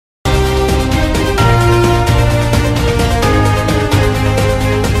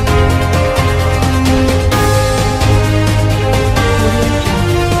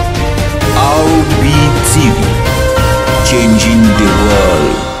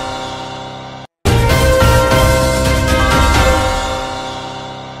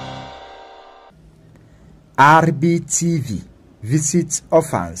RBTV visits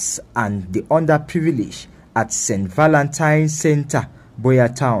orphans and the underprivileged at St. Valentine Center,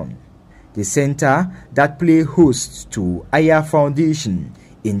 Buea Town. The center that plays host to Ayah Foundation,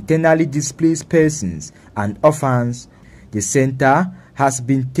 internally displaced persons and orphans. The center has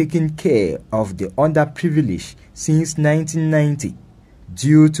been taking care of the underprivileged since 1990.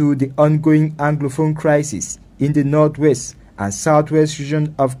 Due to the ongoing Anglophone crisis in the northwest and southwest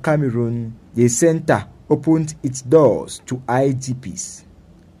region of Cameroon, the center opened its doors to IDPs.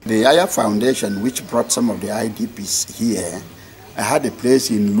 The Ayah Foundation, which brought some of the IDPs here, had a place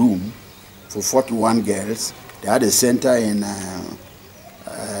in Loom for 41 girls. They had a center in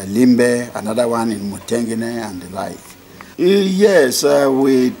Limbe, another one in Mutengene, and the like. Yes,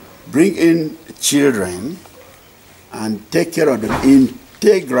 we bring in children and take care of them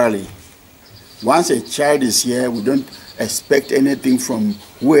integrally. Once a child is here, we don't expect anything from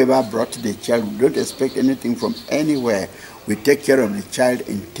whoever brought the child. We don't expect anything from anywhere. We take care of the child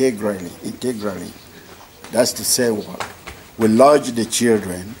integrally. That's to say what? We lodge the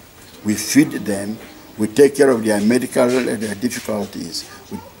children, we feed them, we take care of their medical difficulties,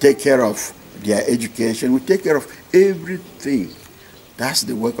 we take care of their education, we take care of everything. That's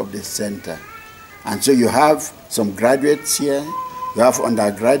the work of the center. And so you have some graduates here, you have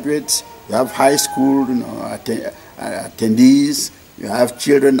undergraduates, you have high school attendees, you have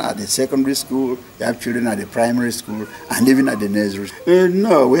children at the secondary school, you have children at the primary school, and even at the nursery.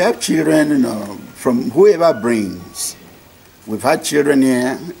 No, we have children from whoever brings. We've had children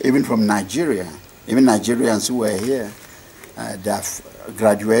here, even from Nigeria, even Nigerians who were here. They have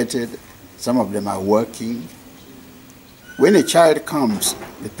graduated, some of them are working. When a child comes,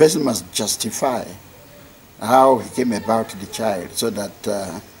 the person must justify how he came about the child so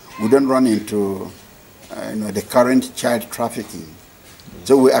that we don't run into the current child trafficking.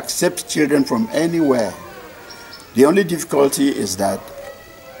 So we accept children from anywhere. The only difficulty is that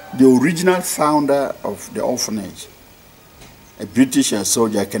the original founder of the orphanage, a British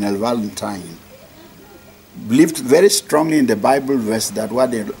soldier, Colonel Valentine, believed very strongly in the Bible verse that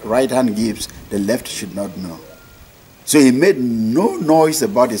what the right hand gives, the left should not know. So he made no noise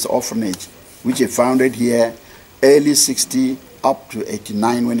about his orphanage, which he founded here early 60 up to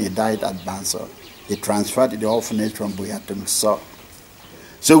 89 when he died at Banso. He transferred the orphanage from Buea to Muso.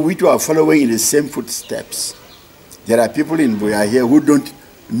 So we too are following in the same footsteps. There are people in Buea here who don't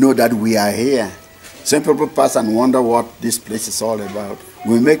know that we are here. Some people pass and wonder what this place is all about.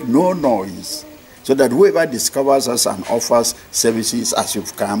 We make no noise so that whoever discovers us and offers services as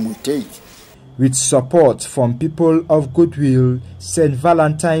you've come, we take. With support from people of goodwill, St.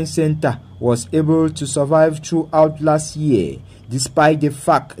 Valentine Center was able to survive throughout last year, despite the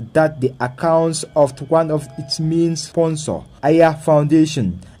fact that the accounts of one of its main sponsors, Ayah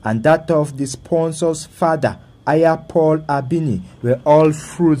Foundation, and that of the sponsor's father, Aya Abine, were all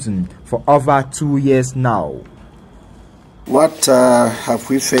frozen for over 2 years now. What have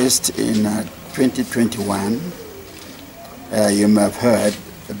we faced in 2021? You may have heard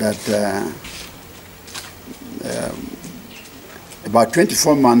that about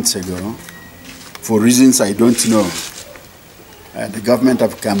 24 months ago, for reasons I don't know, the government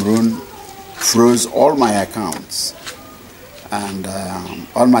of Cameroon froze all my accounts, and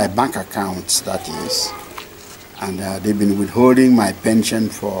all my bank accounts, that is, and they've been withholding my pension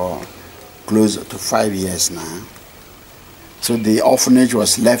for close to 5 years now. So the orphanage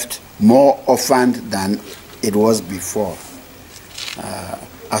was left more orphaned than it was before.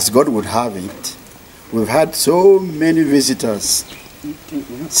 As God would have it, we've had so many visitors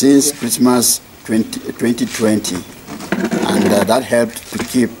since Christmas 2020, and that helped to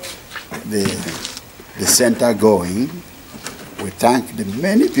keep the center going. We thank the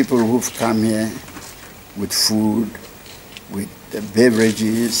many people who've come here with food, with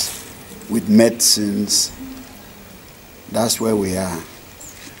beverages, with medicines. That's where we are.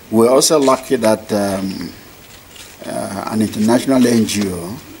 We're also lucky that an international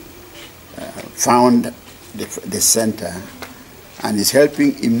NGO found the center and is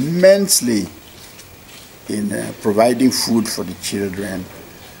helping immensely in providing food for the children,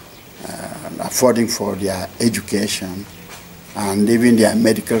 affording for their education, and even their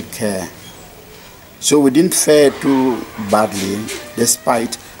medical care. So we didn't fare too badly,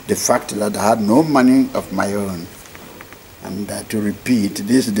 despite the fact that I had no money of my own. And to repeat,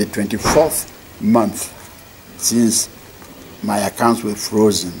 this is the 24th month since my accounts were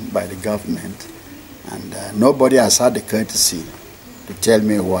frozen by the government, and nobody has had the courtesy to tell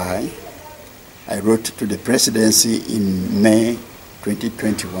me why. I wrote to the presidency in May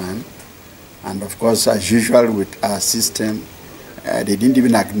 2021, and of course, as usual with our system, they didn't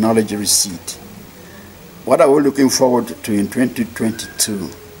even acknowledge the receipt. What are we looking forward to in 2022?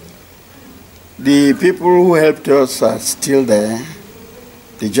 The people who helped us are still there.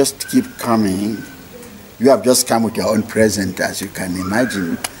 They just keep coming. You have just come with your own present, as you can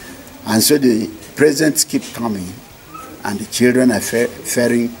imagine. And so the presents keep coming, and the children are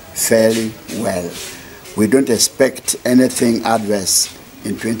faring fairly well. We don't expect anything adverse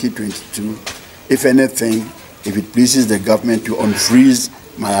in 2022. If anything, if it pleases the government to unfreeze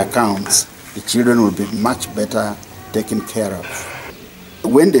my accounts, the children will be much better taken care of.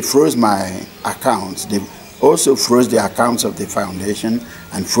 When they froze my accounts, they also froze the accounts of the foundation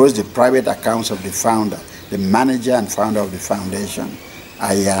and froze the private accounts of the founder, the manager and founder of the foundation,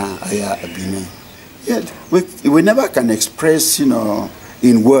 Aya Aya Abine. Yet we never can express,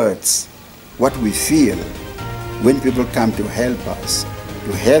 in words what we feel when people come to help us,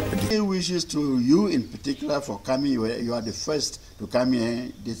 to help. Wishes to you in particular for coming. You are the first to come here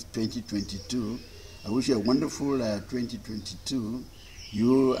this 2022. I wish you a wonderful 2022.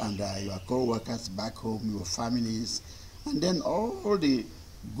 You and your co-workers back home, your families, and then all the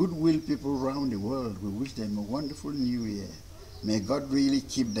goodwill people around the world. We wish them a wonderful new year. May God really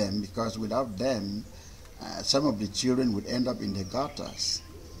keep them, because without them, some of the children would end up in the gutters.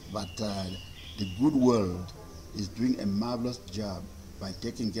 But the good world is doing a marvelous job by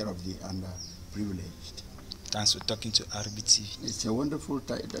taking care of the underprivileged. Thanks for talking to RBTV. It's a wonderful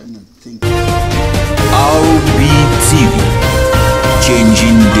thing. RBTV,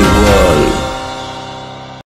 changing the world.